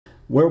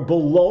We're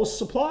below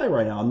supply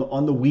right now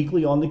on the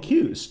weekly, on the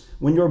Qs.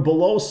 When you're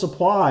below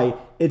supply,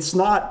 it's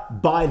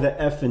not buy the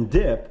effing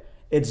dip.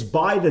 It's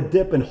buy the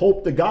dip and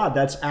hope to God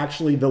that's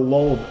actually the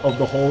low of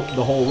the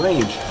whole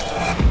range.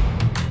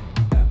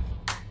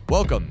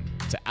 Welcome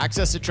to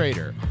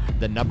AccessATrader,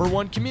 the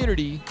 #1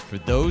 community for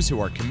those who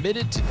are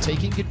committed to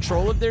taking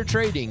control of their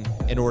trading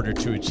in order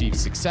to achieve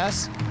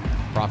success,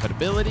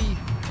 profitability,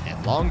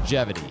 and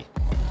longevity.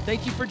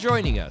 Thank you for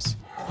joining us.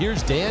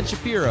 Here's Dan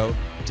Shapiro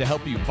to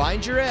help you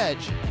find your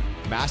edge,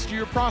 master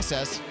your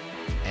process,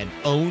 and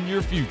own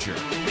your future.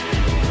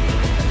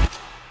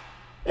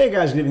 Hey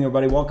guys, good evening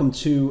everybody. Welcome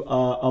to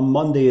a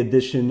Monday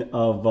edition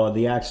of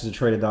the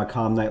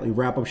AccessATrader.com nightly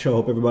wrap-up show.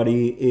 Hope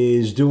everybody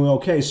is doing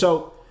okay.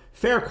 So,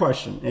 fair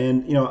question,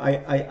 and you know,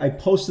 I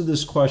posted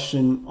this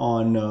question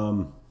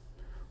on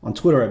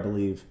Twitter, I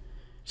believe.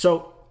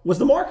 So, was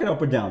the market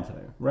up or down today?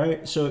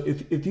 Right. So,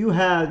 if you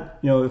had,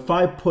 you know, if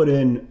I put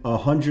in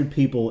 100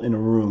 people in a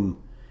room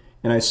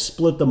and I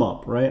split them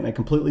up, right, and I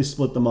completely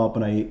split them up,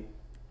 and I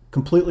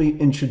completely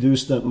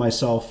introduced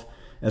myself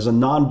as a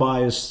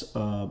non-biased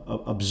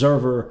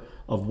observer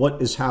of what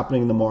is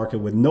happening in the market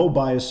with no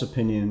biased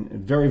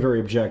opinion, very, very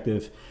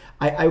objective,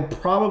 I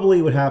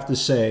probably would have to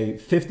say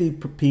 50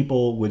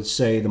 people would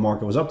say the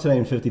market was up today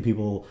and 50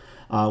 people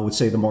would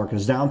say the market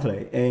is down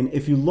today. And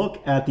if you look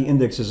at the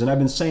indexes, and I've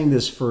been saying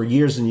this for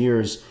years and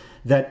years,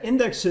 that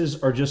indexes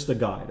are just a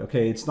guide,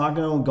 okay? It's not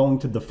going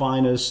to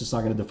define us. It's not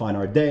going to define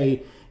our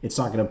day. It's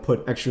not going to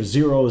put extra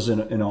zeros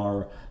in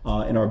our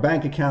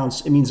bank accounts.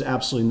 It means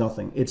absolutely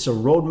nothing. It's a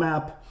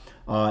roadmap.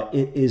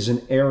 It is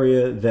an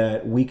area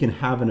that we can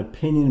have an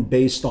opinion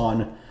based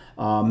on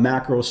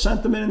macro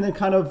sentiment, and then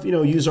kind of, you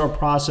know, use our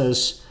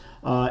process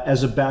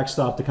as a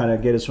backstop to kind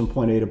of get us from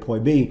point A to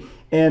point B.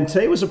 And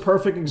today was a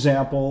perfect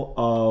example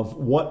of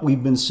what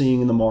we've been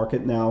seeing in the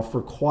market now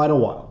for quite a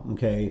while.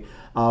 Okay,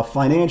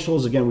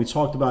 financials, again, we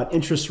talked about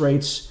interest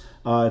rates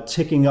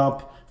ticking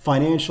up.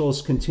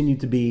 Financials continue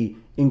to be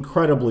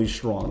incredibly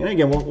strong. And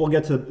again, we'll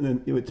get to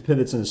the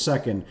pivots in a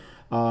second.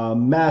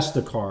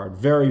 MasterCard,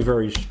 very,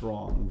 very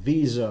strong.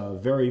 Visa,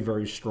 very,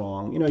 very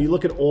strong. You know, you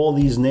look at all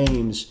these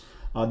names,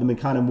 they've been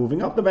kind of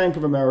moving up. The Bank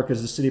of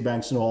America's, the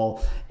Citibanks and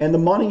all. And the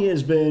money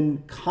has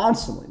been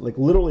constantly, like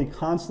literally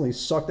constantly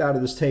sucked out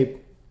of this tape.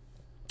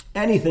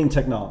 Anything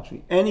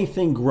technology,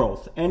 anything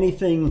growth,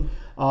 anything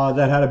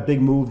that had a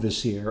big move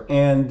this year.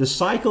 And the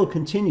cycle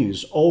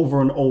continues over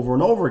and over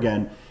and over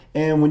again.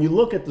 And when you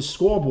look at the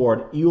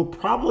scoreboard, you'll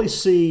probably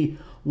see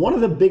one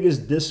of the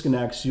biggest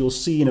disconnects you'll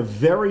see in a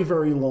very,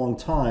 very long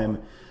time.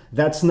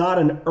 That's not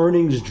an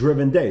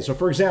earnings-driven day. So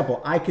for example,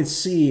 I could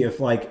see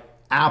if like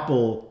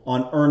Apple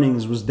on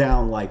earnings was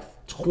down like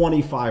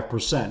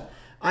 25%.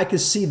 I could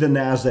see the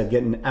NASDAQ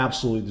getting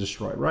absolutely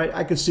destroyed, right?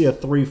 I could see a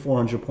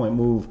 300-400 point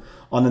move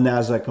on the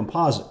NASDAQ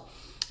composite.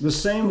 The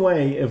same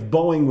way, if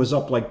Boeing was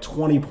up like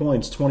 20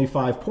 points,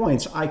 25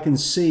 points, I can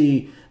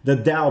see the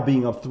Dow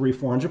being up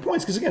 300-400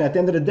 points. Because again, at the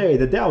end of the day,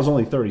 the Dow is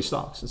only 30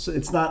 stocks.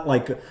 It's not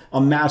like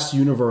a mass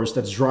universe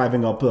that's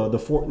driving up the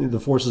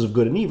forces of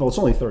good and evil. It's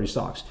only 30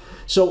 stocks.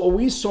 So what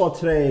we saw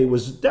today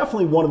was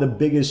definitely one of the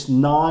biggest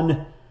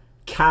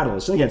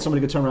non-catalysts. And again,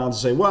 somebody could turn around and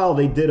say, well,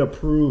 they did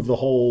approve the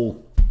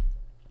whole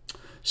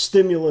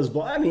stimulus.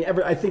 I mean,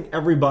 I think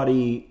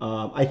everybody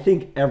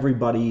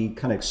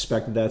kind of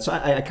expected that. So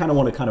I kind of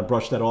want to kind of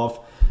brush that off.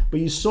 But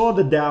you saw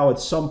the Dow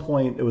at some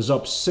point, it was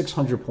up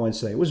 600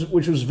 points today,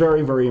 which was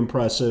very, very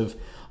impressive.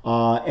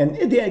 And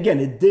again,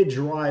 it did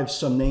drive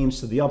some names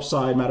to the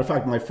upside. Matter of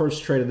fact, my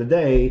first trade of the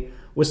day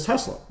was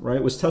Tesla, right?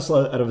 It was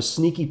Tesla out of a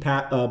sneaky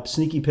pivot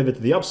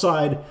to the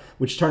upside,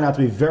 which turned out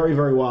to be very,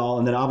 very well.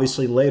 And then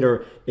obviously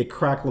later it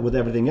cracked with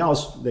everything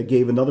else that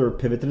gave another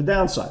pivot to the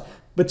downside.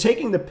 But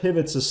taking the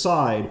pivots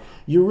aside,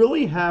 you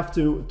really have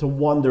to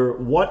wonder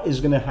what is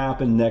going to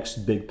happen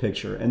next, big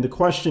picture. And the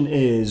question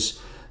is,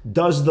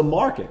 does the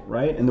market,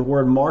 right? And the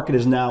word market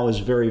is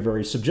very,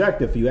 very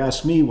subjective. If you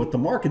ask me what the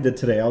market did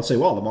today, I would say,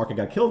 well, the market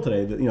got killed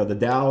today. You know, the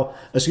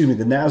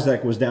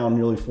NASDAQ was down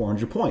nearly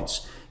 400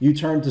 points. You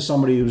turn to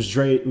somebody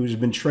who's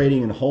been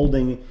trading and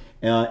holding,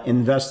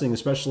 investing,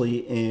 especially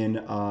in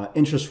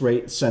interest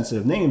rate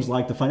sensitive names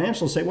like the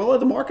financials, say, well,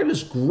 the market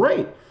is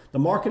great. The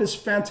market is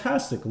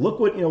fantastic. Look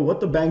what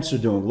the banks are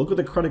doing. Look what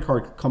the credit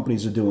card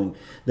companies are doing.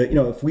 That, you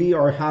know, if we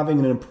are having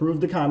an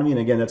improved economy, and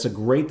again, that's a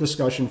great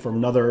discussion for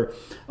another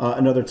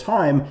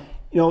time.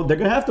 You know, they're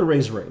going to have to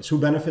raise rates. Who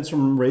benefits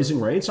from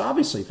raising rates?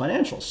 Obviously,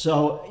 financials.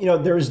 So, you know,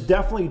 there's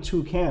definitely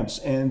two camps,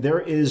 and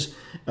there is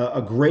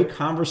a great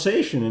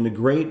conversation and a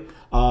great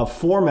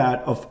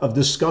format of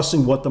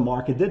discussing what the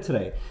market did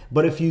today.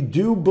 But if you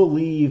do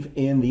believe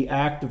in the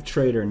active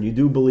trader and you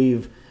do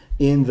believe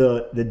in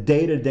the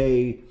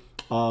day-to-day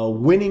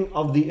winning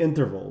of the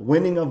interval,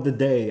 winning of the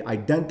day,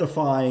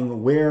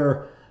 identifying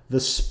where the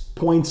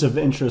points of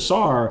interest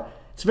are,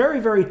 it's very,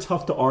 very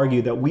tough to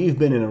argue that we've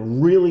been in a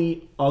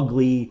really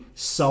ugly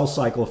sell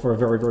cycle for a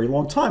very, very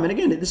long time. And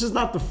again, this is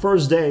not the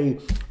first day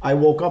I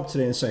woke up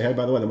today and say, hey,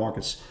 by the way, the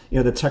markets, you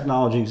know, the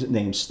technology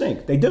names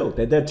stink. They do.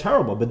 They're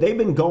terrible, but they've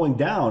been going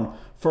down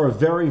for a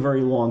very,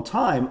 very long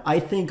time. I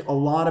think a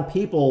lot of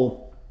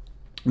people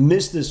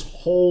missed this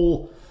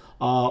whole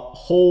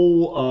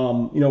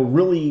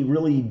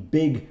really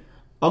big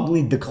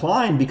ugly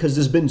decline because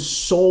there's been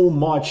so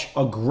much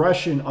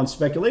aggression on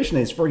speculation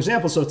days. For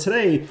example, so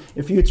today,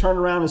 if you turn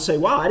around and say,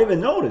 wow, I didn't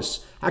even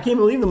notice. I can't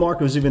believe the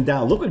market was even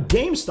down. Look what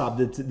GameStop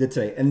did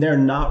today. And they're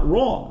not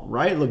wrong,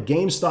 right? Look,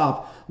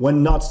 GameStop went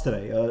nuts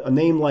today. A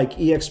name like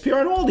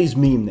EXPR and all these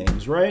meme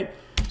names, right?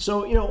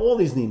 So, all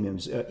these meme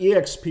names,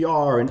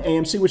 EXPR and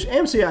AMC, which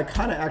AMC I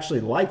kind of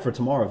actually like for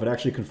tomorrow if it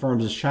actually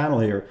confirms this channel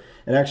here.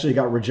 It actually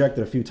got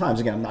rejected a few times.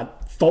 Again, I'm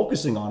not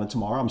focusing on it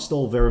tomorrow. I'm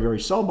still very, very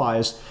sell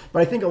biased, but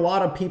I think a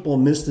lot of people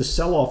miss the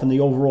sell-off in the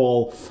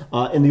overall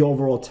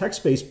tech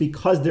space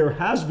because there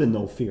has been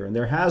no fear, and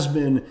there has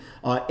been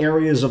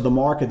areas of the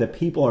market that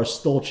people are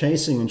still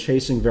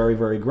chasing very,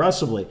 very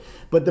aggressively.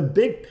 But the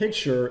big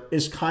picture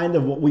is kind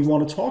of what we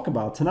want to talk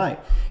about tonight.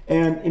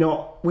 And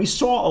we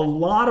saw a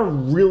lot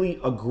of really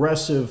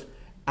aggressive,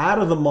 out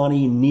of the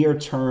money,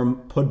 near-term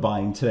put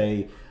buying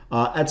today.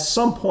 At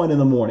some point in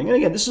the morning. And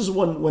again, this is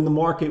when the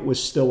market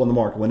was still in the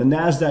market, when the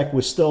NASDAQ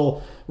was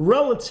still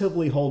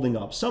relatively holding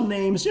up. Some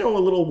names, a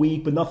little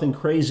weak, but nothing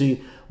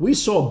crazy. We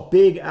saw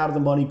big out of the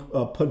money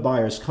put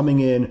buyers coming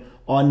in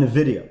on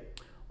NVIDIA,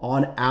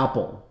 on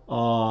Apple,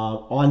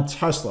 on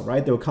Tesla,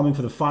 right? They were coming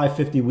for the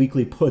 550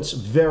 weekly puts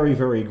very,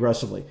 very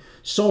aggressively.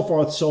 So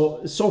forth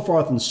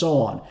and so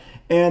on.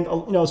 And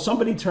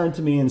somebody turned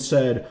to me and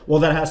said, well,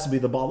 that has to be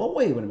the bottom. Well,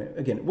 wait a minute.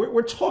 Again,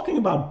 we're talking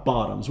about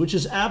bottoms, which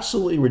is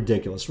absolutely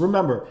ridiculous.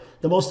 Remember,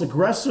 the most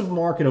aggressive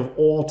market of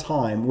all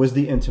time was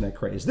the internet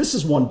craze. This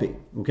is 1B.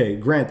 Okay,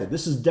 granted,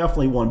 this is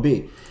definitely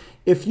 1B.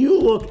 If you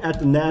look at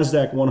the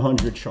NASDAQ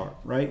 100 chart,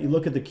 right, you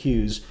look at the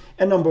Qs,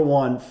 and number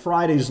one,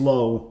 Friday's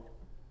low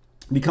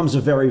becomes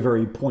a very,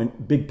 very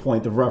big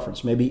point of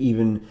reference, maybe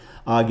even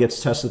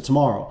gets tested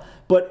tomorrow.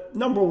 But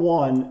number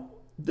one,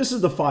 this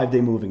is the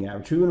 5-day moving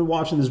average. We've been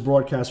watching this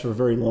broadcast for a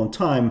very long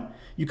time.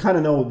 You kind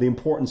of know the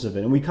importance of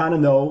it. And we kind of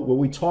know what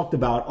we talked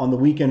about on the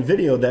weekend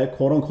video that,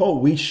 quote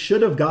unquote, we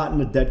should have gotten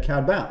a dead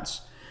cat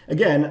bounce.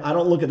 Again, I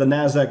don't look at the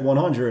NASDAQ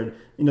 100.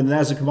 The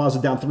NASDAQ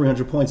composite down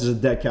 300 points is a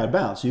dead cat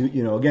bounce.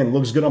 Again,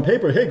 looks good on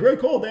paper. Hey, great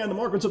call, Dan. The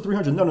market's up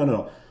 300.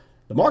 No.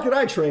 The market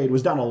I trade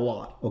was down a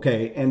lot,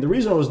 okay? And the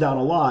reason it was down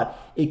a lot,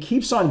 it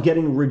keeps on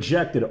getting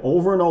rejected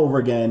over and over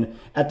again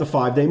at the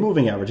 5-day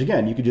moving average.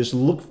 Again, you could just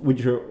look with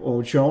your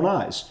own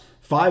eyes.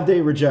 5-day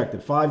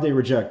rejected, 5-day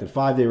rejected,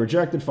 5-day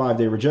rejected,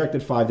 5-day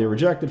rejected, 5-day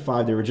rejected,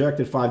 5-day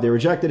rejected, 5-day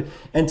rejected.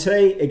 And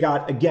today it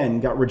got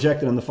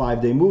rejected on the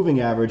 5-day moving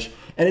average.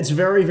 And it's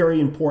very, very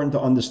important to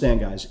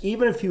understand, guys,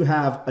 even if you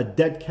have a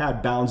dead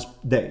cat bounce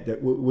day,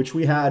 which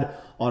we had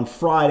on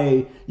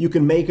Friday, you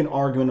can make an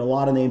argument. A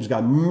lot of names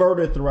got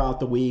murdered throughout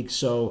the week.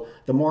 So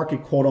the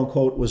market, quote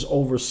unquote, was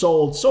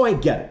oversold. So I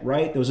get it,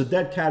 right? There was a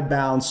dead cat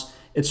bounce.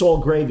 It's all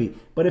gravy.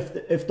 But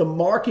if the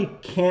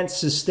market can't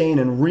sustain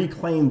and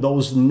reclaim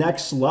those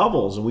next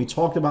levels, and we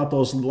talked about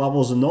those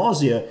levels in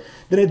nausea,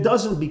 then it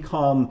doesn't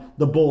become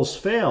the bulls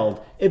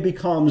failed. It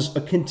becomes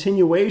a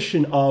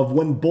continuation of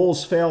when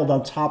bulls failed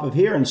on top of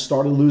here and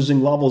started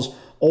losing levels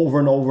over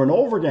and over and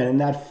over again. And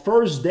that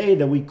first day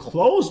that we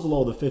closed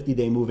below the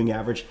 50-day moving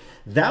average,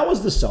 that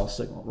was the sell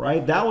signal,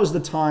 right? That was the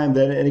time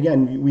that, and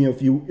again,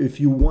 if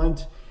you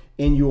went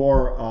and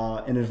you're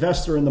an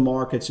investor in the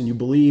markets and you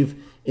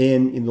believe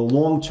in the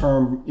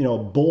long-term,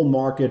 bull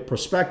market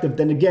perspective,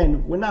 then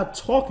again, we're not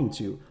talking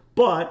to you,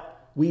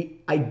 but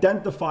we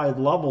identified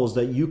levels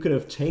that you could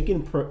have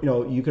taken,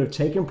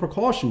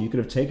 precaution, you could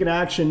have taken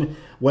action,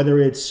 whether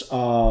it's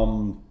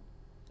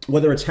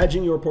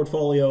hedging your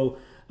portfolio,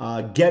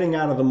 getting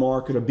out of the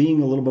market, or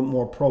being a little bit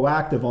more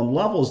proactive on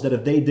levels that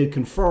if they did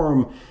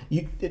confirm,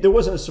 there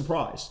wasn't a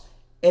surprise.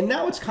 And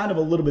now it's kind of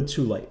a little bit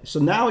too late. So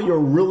now you're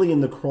really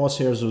in the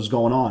crosshairs of what's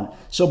going on.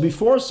 So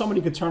before somebody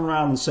could turn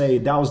around and say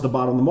that was the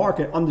bottom of the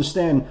market,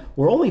 understand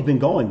we're only been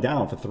going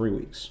down for 3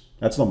 weeks.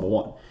 That's number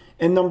one.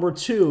 And number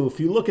two,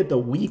 if you look at the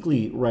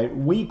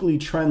weekly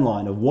trend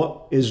line of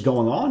what is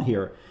going on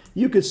here,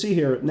 you could see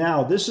here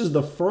now this is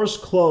the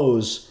first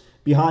close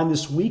behind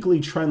this weekly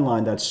trend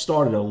line that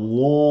started a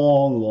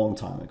long, long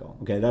time ago.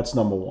 Okay, that's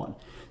number one.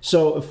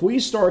 So if we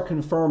start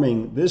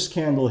confirming this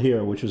candle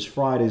here, which was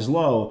Friday's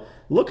low,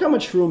 look how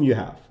much room you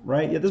have,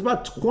 right? Yeah, there's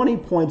about 20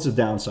 points of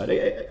downside.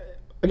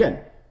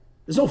 Again,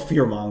 there's no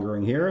fear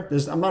mongering here.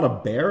 I'm not a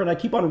bear, and I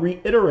keep on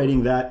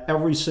reiterating that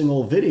every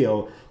single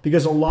video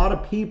because a lot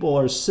of people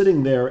are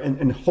sitting there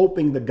and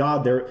hoping to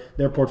God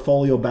their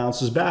portfolio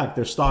bounces back,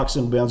 their stocks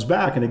will bounce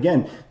back. And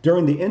again,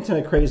 during the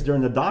internet craze,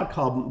 during the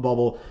dot-com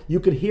bubble, you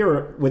could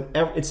hear it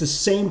it's the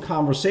same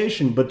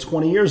conversation, but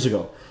 20 years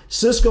ago.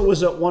 Cisco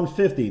was at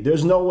 150.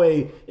 There's no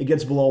way it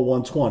gets below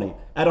 120.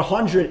 At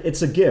 100,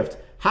 it's a gift.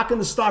 How can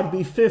the stock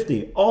be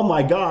 50? Oh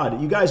my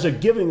God, you guys are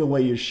giving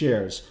away your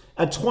shares.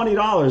 At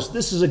 $20,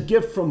 this is a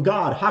gift from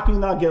God. How can you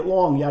not get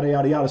long? Yada,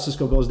 yada, yada.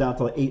 Cisco goes down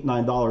to like $8,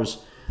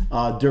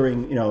 $9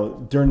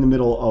 during the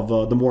middle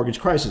of the mortgage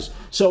crisis.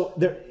 So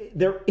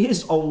there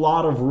is a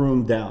lot of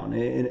room down.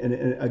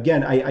 And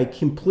again, I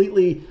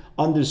completely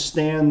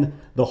understand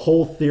the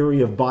whole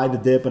theory of buy the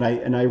dip.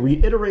 And I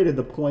reiterated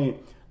the point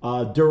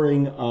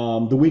during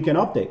the weekend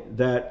update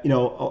that,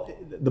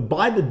 the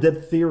buy the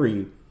dip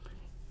theory,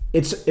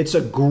 it's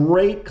a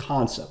great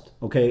concept,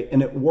 okay?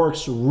 And it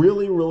works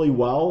really, really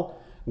well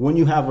when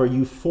you have a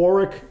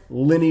euphoric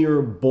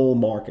linear bull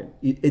market.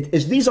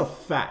 These are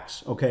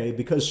facts, okay?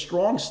 Because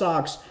strong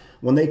stocks,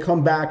 when they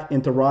come back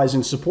into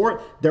rising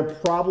support, they're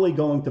probably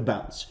going to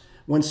bounce.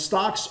 When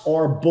stocks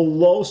are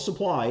below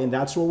supply, and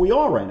that's where we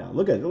are right now.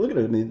 Look at it.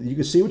 I mean, you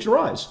can see with your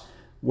eyes.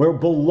 We're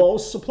below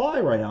supply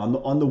right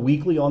now on the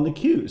weekly, on the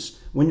Qs.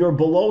 When you're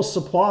below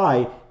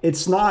supply,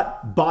 it's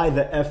not buy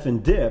the F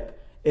and dip.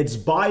 It's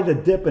buy the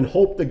dip and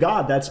hope to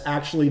God that's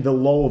actually the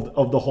low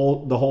of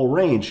the whole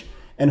range.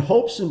 And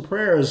hopes and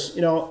prayers,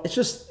 it's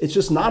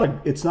just not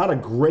a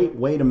great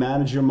way to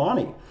manage your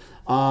money.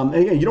 And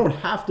again, you don't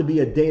have to be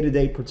a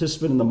day-to-day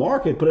participant in the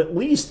market, but at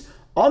least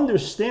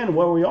understand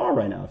where we are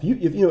right now.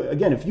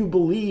 If you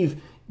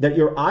believe that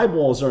your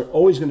eyeballs are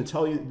always going to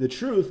tell you the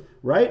truth,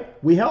 right?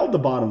 We held the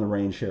bottom of the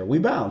range here, we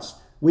bounced.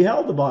 We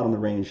held the bottom of the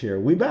range here,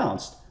 we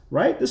bounced,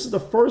 right? This is the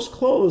first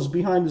close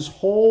behind this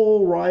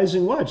whole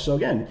rising wedge. So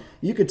again,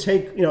 you could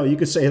take, you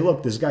could say, hey,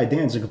 look, this guy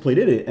Dan's a complete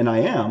idiot, and I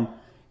am.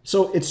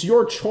 So it's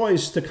your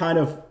choice to kind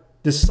of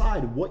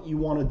decide what you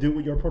want to do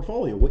with your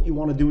portfolio, what you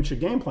want to do with your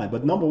game plan.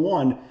 But number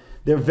one,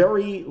 there are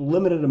very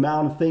limited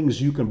amount of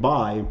things you can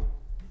buy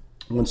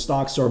when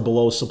stocks are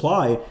below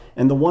supply.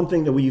 And the one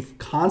thing that we've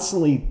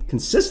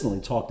consistently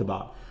talked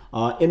about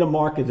in a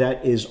market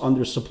that is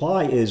under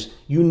supply is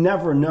you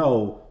never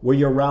know where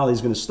your rally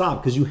is going to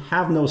stop because you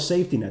have no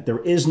safety net. There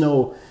is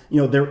no,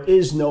 there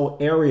is no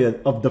area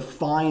of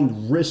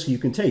defined risk you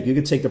can take. You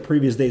could take the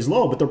previous day's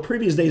low, but the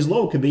previous day's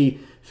low could be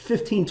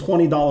 $15,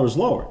 $20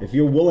 lower. If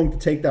you're willing to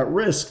take that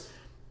risk,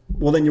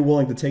 well, then you're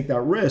willing to take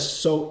that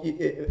risk. So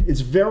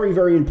it's very,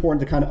 very important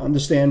to kind of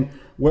understand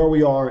where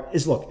we are.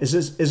 Is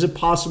it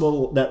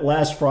possible that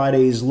last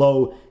Friday's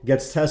low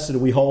gets tested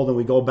and we hold and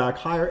we go back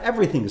higher?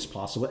 Everything is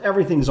possible.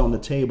 Everything's on the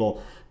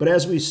table. But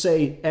as we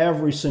say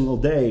every single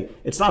day,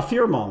 it's not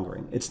fear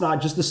mongering. It's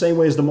not just the same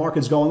way as the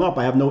market's going up.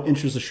 I have no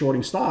interest in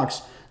shorting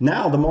stocks.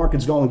 Now the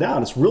market's going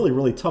down. It's really,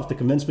 really tough to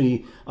convince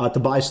me to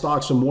buy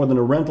stocks for more than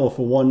a rental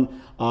for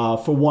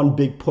one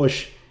big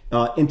push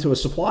into a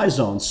supply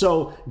zone.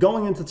 So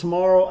going into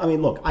tomorrow, I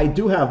mean, look, I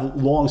do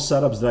have long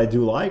setups that I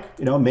do like.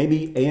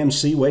 Maybe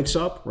AMC wakes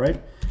up,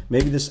 right?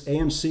 Maybe this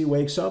AMC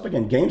wakes up.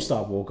 Again,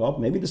 GameStop woke up.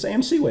 Maybe this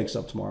AMC wakes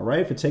up tomorrow, right?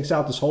 If it takes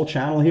out this whole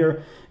channel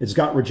here, it's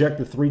got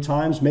rejected 3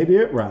 times, maybe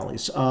it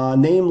rallies.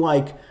 Name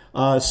like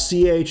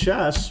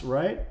CHS,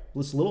 right?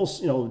 This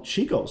little,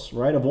 Chico's,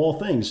 right? Of all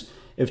things.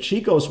 If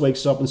Chico's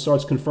wakes up and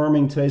starts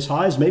confirming today's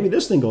highs, maybe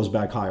this thing goes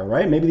back higher,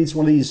 right? Maybe it's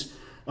one of these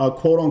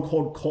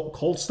quote-unquote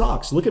cold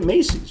stocks. Look at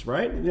Macy's,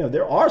 right?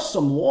 There are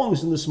some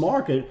longs in this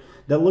market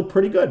that look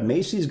pretty good.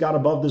 Macy's got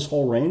above this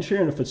whole range here,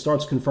 and if it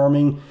starts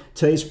confirming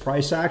today's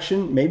price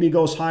action, maybe it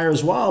goes higher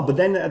as well. But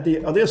then at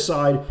the other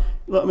side,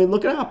 I mean,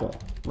 look at Apple,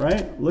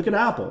 right? Look at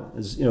Apple.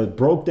 It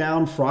broke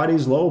down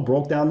Friday's low,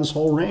 broke down this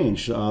whole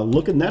range.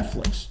 Look at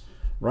Netflix,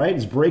 right?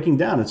 It's breaking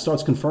down. It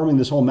starts confirming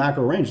this whole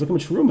macro range. Look how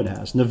much room it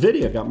has.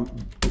 Nvidia got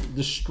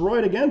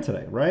destroyed again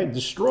today, right?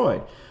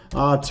 Destroyed.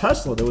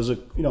 Tesla, there was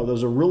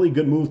a really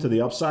good move to the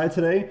upside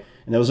today,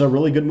 and there was a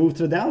really good move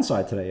to the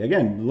downside today.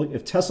 Again, look,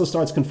 if Tesla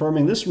starts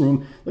confirming this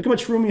room, look how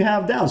much room you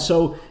have down.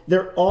 So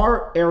there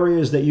are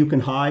areas that you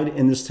can hide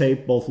in this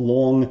tape, both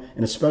long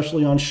and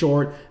especially on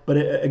short. But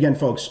again,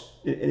 folks,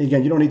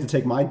 you don't need to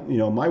take my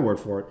word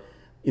for it.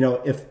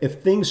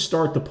 If things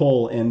start to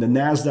pull and the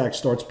NASDAQ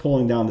starts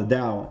pulling down the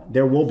Dow,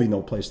 there will be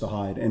no place to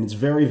hide. And it's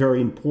very,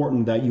 very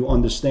important that you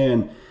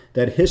understand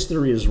that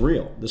history is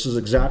real. This is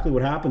exactly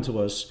what happened to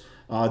us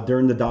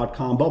during the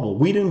dot-com bubble.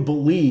 We didn't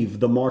believe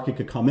the market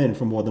could come in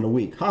for more than a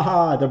week.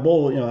 They're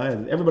bull,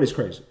 everybody's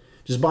crazy.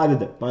 Just buy the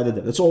dip, buy the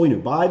dip. That's all we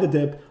knew. Buy the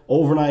dip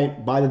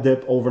overnight, buy the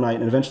dip overnight,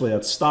 and eventually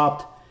that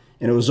stopped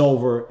and it was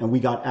over, and we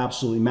got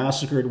absolutely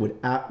massacred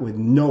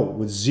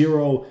with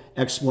zero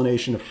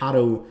explanation of how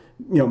to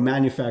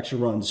manufacture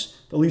runs,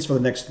 at least for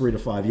the next 3 to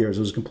 5 years.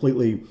 It was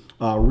completely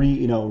what's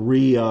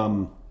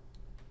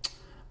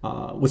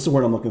the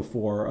word I'm looking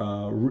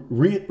for?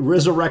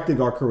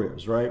 Resurrecting our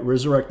careers, right?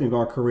 Resurrecting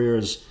our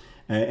careers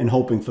and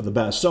hoping for the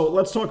best. So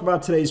let's talk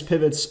about today's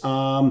pivots.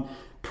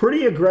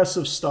 Pretty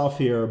aggressive stuff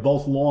here,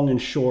 both long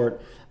and short.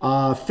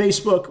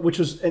 Facebook, which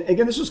was, and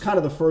again, this was kind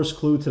of the first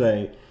clue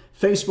today.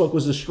 Facebook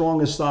was the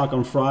strongest stock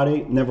on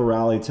Friday, never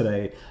rallied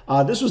today.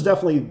 This was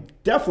definitely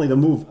the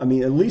move. I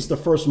mean, at least the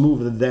first move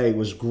of the day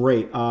was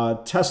great.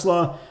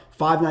 Tesla,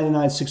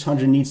 599,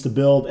 600 needs to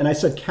build. And I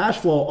said cash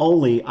flow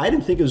only. I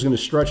didn't think it was going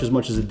to stretch as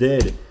much as it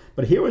did.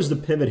 But here was the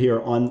pivot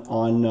here on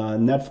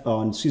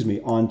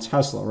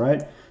Tesla,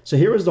 right? So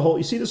here is the whole,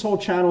 you see this whole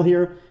channel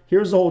here?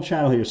 Here's the whole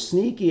channel here.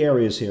 Sneaky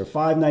areas here,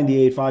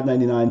 598,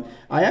 599.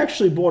 I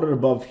actually bought it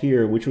above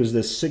here, which was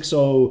this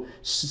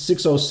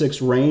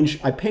 606 range.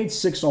 I paid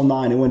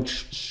 609. It went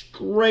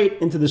straight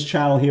into this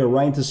channel here,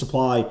 right into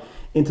supply,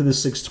 into the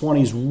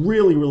 620s.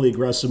 Really, really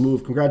aggressive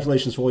move.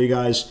 Congratulations for all you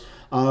guys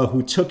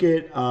who took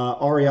it.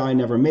 REI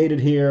never made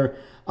it here.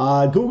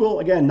 Google,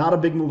 again, not a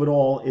big move at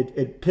all.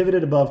 It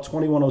pivoted above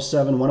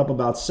 2107, went up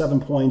about 7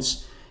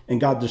 points, and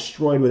got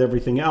destroyed with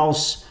everything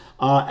else.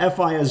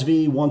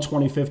 FISV, 120.50,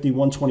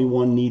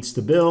 121 needs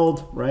to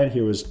build, right?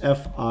 Here was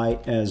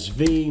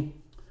FISV,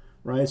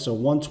 right? So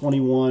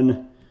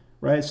 121,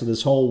 right? So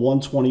this whole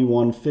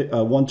 121,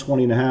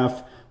 120 and a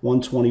half,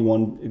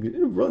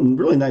 121,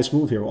 really nice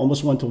move here.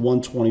 Almost went to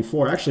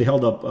 124. Actually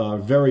held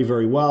up very,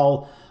 very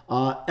well.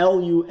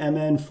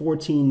 LUMN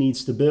 14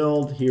 needs to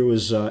build. Here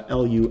was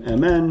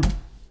LUMN,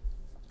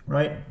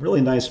 right?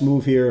 Really nice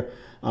move here.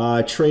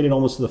 Traded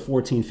almost to the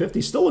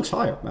 1450. Still looks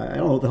higher. I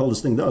don't know what the hell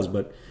this thing does,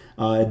 but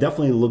it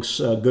definitely looks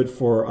good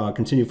for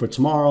continue for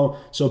tomorrow.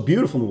 So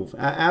beautiful move.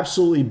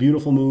 Absolutely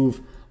beautiful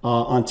move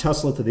on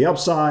Tesla to the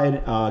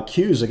upside.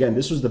 Qs, again,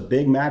 this was the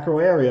big macro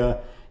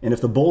area. And if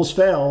the bulls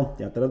fail,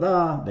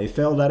 they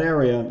failed that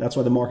area. That's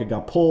why the market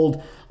got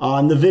pulled.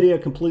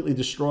 NVIDIA completely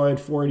destroyed.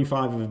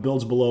 485 if it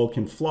builds below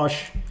can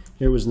flush.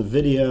 Here was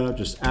NVIDIA,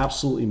 just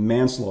absolutely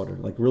manslaughter,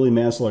 like really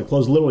manslaughter.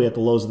 Closed literally at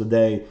the lows of the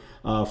day,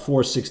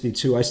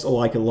 462. I still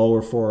like it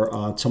lower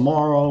for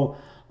tomorrow.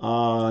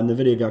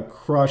 NVIDIA got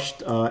crushed.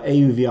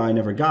 AUVI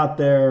never got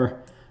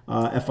there.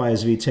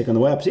 FISV take on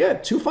the web. So yeah,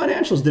 two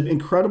financials did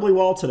incredibly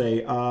well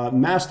today.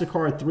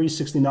 MasterCard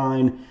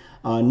 369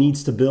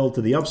 needs to build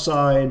to the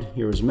upside.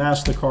 Here's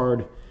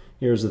MasterCard.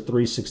 Here's the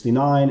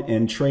 369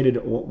 and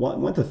traded,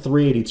 went to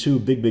 382.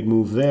 Big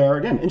move there.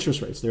 Again,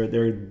 interest rates,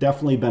 they're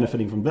definitely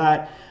benefiting from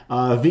that.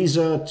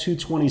 Visa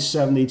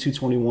 220.70,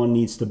 221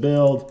 needs to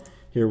build.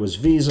 Here was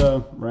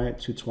Visa, right?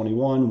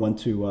 221 went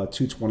to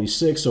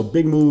 226. So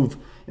big move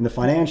in the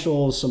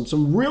financials.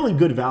 Some really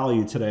good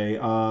value today.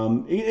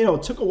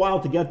 It took a while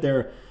to get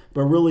there,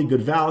 but really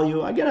good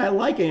value. Again, I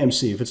like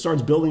AMC. If it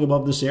starts building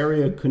above this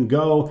area, it can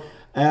go.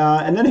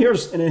 And then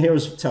here's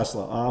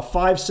Tesla.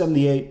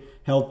 578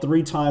 held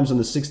 3 times on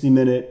the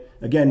 60-minute.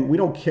 Again, we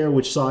don't care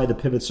which side the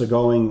pivots are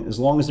going, as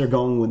long as they're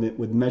going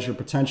with measured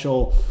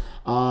potential.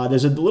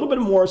 There's a little bit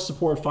more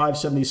support,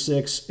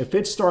 576. If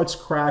it starts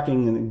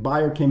cracking, and the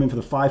buyer came in for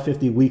the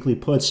 550 weekly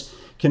puts,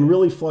 can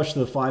really flush to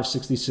the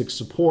 566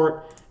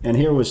 support. And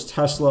here was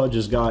Tesla,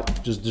 just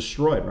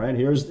destroyed, right?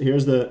 Here's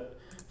the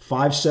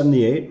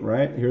 578,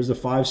 right? Here's the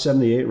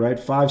 578, right?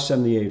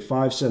 578,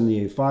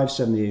 578,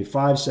 578,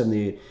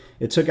 578.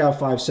 It took out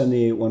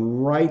 578, went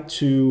right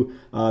to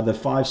the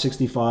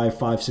 565,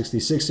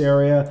 566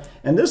 area.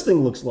 And this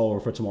thing looks lower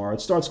for tomorrow.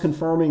 It starts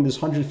confirming this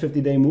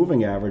 150-day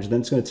moving average.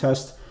 Then it's going to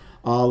test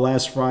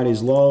last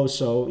Friday's low.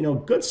 So,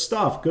 good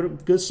stuff,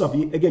 good stuff.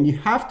 Again, you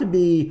have to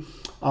be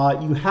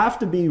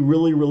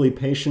really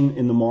patient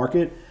in the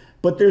market.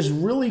 But there's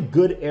really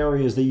good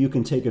areas that you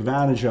can take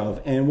advantage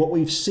of. And what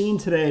we've seen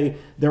today,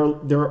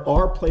 there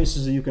are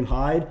places that you can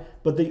hide,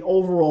 but the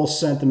overall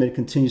sentiment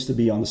continues to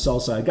be on the sell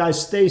side. Guys,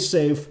 stay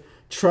safe.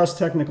 Trust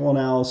technical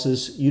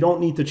analysis. You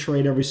don't need to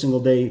trade every single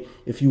day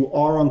if you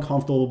are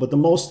uncomfortable. But the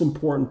most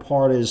important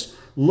part is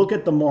look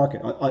at the market.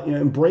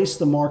 Embrace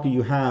the market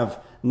you have,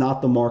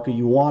 not the market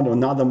you want, or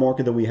not the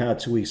market that we had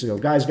 2 weeks ago.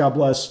 Guys, God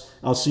bless.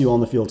 I'll see you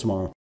on the field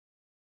tomorrow.